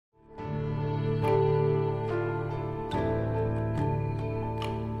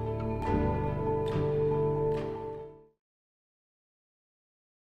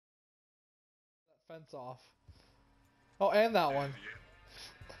fence off. Oh, and that one.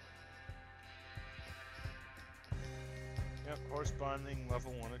 Yep, corresponding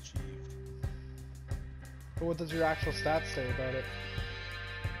level 1 achieved. But what does your actual stats say about it?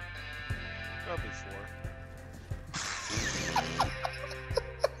 Probably 4.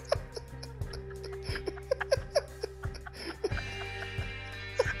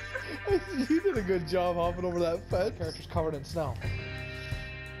 You did a good job hopping over that fence. Character's covered in snow.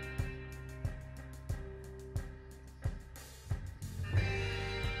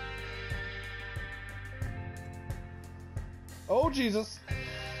 Oh Jesus!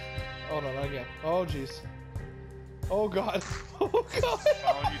 Oh no, not again. Oh jeez. Oh god. Oh god.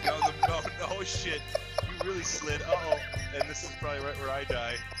 Oh, you down the mountain. Oh shit. You really slid. Uh-oh. And this is probably right where I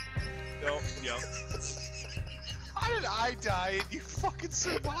die. No, yep. How did I die and you fucking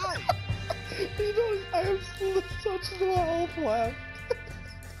survived? You know, I have such little health left.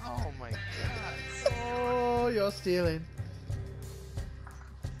 Oh my god. Oh, you're stealing.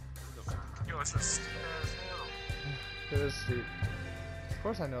 Yo, it's a steep ass hill. It is steep. Of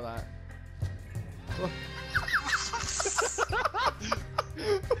course I know that.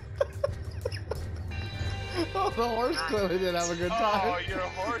 Oh, the horse clearly didn't have a good time. Oh, your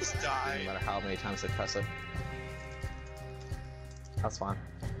horse died. No matter how many times I press it. That's fine.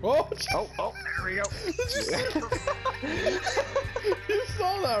 Oh, Oh, there we go. you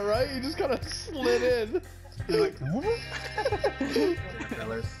saw that, right? You just kind of slid in. You're like,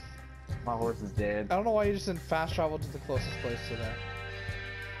 my horse is dead. I don't know why you just didn't fast travel to the closest place to there.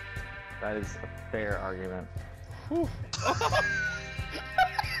 That is a fair argument. Whew.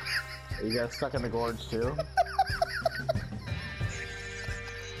 You guys stuck in the gorge too?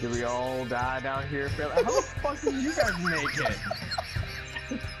 Did we all die down here? How the fuck did you guys make it?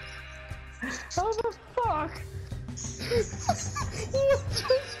 How the fuck? What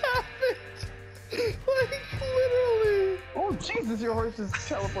just happened? Like, literally. Oh Jesus, your horse is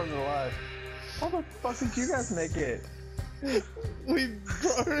teleported alive. How the fuck did you guys make it? We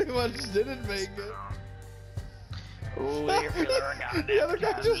pretty much didn't make it. Ooh, The other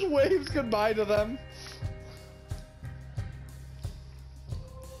guy just waves goodbye to them.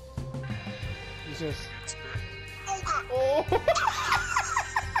 He's just... Oh god! Oh!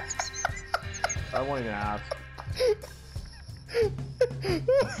 I won't even ask.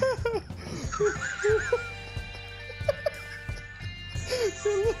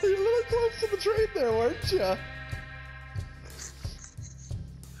 You're a little close to the train there, weren't you? I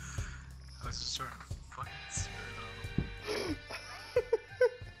was just trying to fucking spit it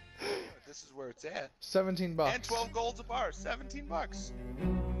This is where it's at. 17 bucks. And 12 golds a bar. 17 bucks.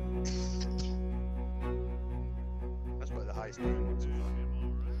 That's probably the highest paying one so far.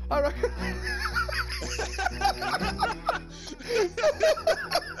 I reckon.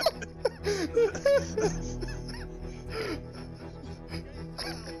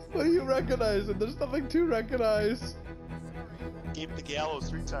 What do you recognize? And there's nothing to recognize. Keep the gallows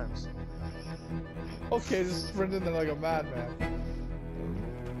 3 times. Okay, just sprint in there like a madman.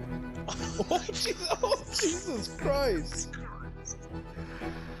 Oh, Jesus Christ!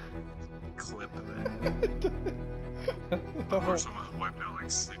 Clip of it. The horse almost wiped out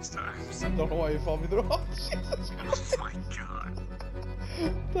like 6 times. Don't know why you followed me through. Oh, Jesus Christ! Oh my god.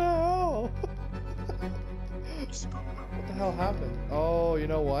 What the hell? What the hell happened? Oh, you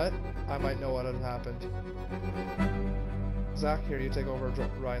know what? I might know what had happened. Zach, here, you take over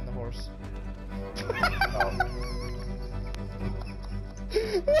riding the horse.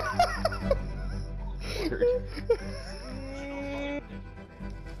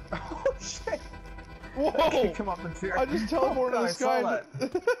 Oh shit! Whoa! Come up and see. I just teleported to the sky.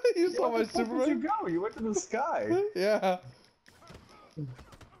 You saw my Where did Superman? you go? You went to the sky. Yeah.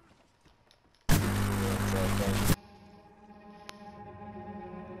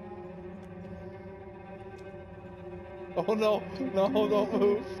 Oh no, no, don't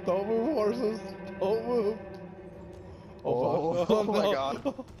move. Don't move, horses. Don't move. Oh, fuck. oh my no. god.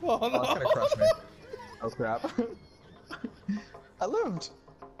 Oh no. That's gonna crush me. Oh crap. I lived.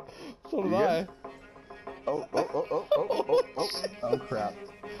 So did You I. Oh, oh, oh, oh, oh, oh, oh, oh. Oh crap.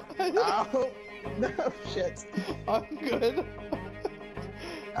 Ow. No, shit. I'm good.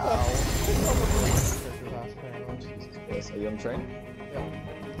 Ow. Yes, are you on the train?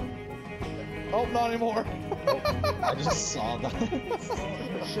 Oh, not anymore. I just saw that.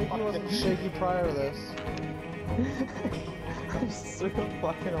 Shaky wasn't shaky prior to this. I just threw a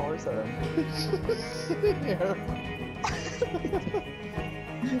fucking horse at him. He's just sitting here.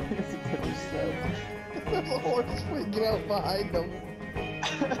 There's a horse freaking out behind him.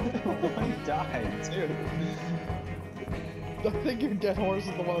 One died, dude. I think your dead horse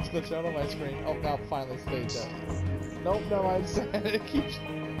is the one that's glitching out on my screen. Oh, now finally stayed dead. Nope, no, I'm sad. It keeps.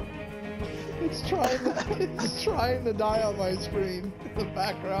 It's trying to die on my screen in the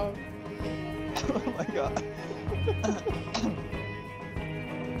background. Oh my god.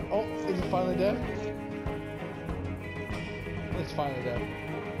 Oh, is it finally dead? It's finally dead.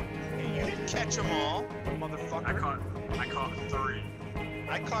 Hey, you didn't catch them all, motherfucker. I caught 3.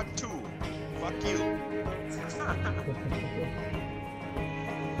 I caught 2. Fuck you.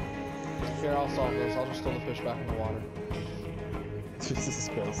 Here, I'll solve this. I'll just throw the fish back in the water. Jesus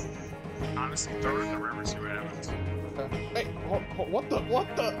Christ. Honestly, throw it in the river, see what happens. Okay. Hey, what the? What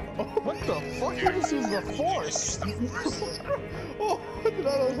the fuck? You just used the force! Oh, I did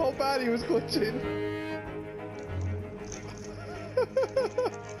not know this whole body was glitching.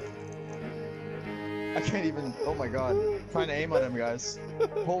 I can't even. Oh my god. I'm trying to aim on him, guys.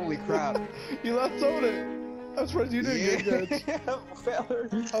 Holy crap. You left on it. I was surprised you didn't get good. Failure.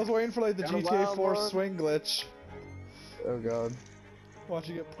 I was waiting for like the Got a GTA wild 4 one. swing glitch. Oh god. Watch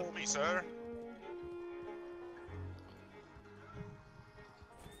you get pulled. Me, sir.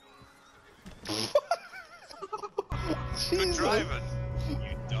 Good Jesus. driving.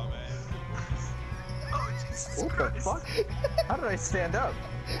 You dumbass. Oh, Jesus What the Christ. fuck? How did I stand up?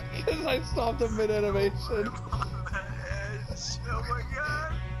 Because I stopped him mid-animation. On the edge. Oh my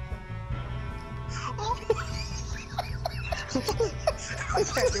god. Oh. I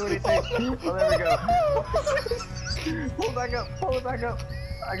can't do anything. Oh, there we go. Pull it back up. Pull it back up.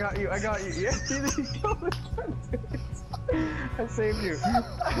 I got you. I got you. Yeah, see these going. I saved you. That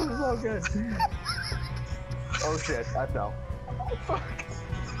was all good. Oh shit, I fell. Oh, fuck.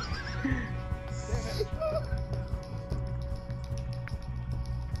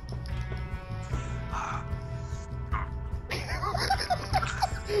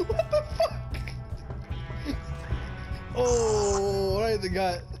 What the fuck? Oh, right in the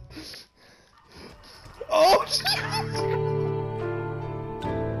gut. Oh, shit.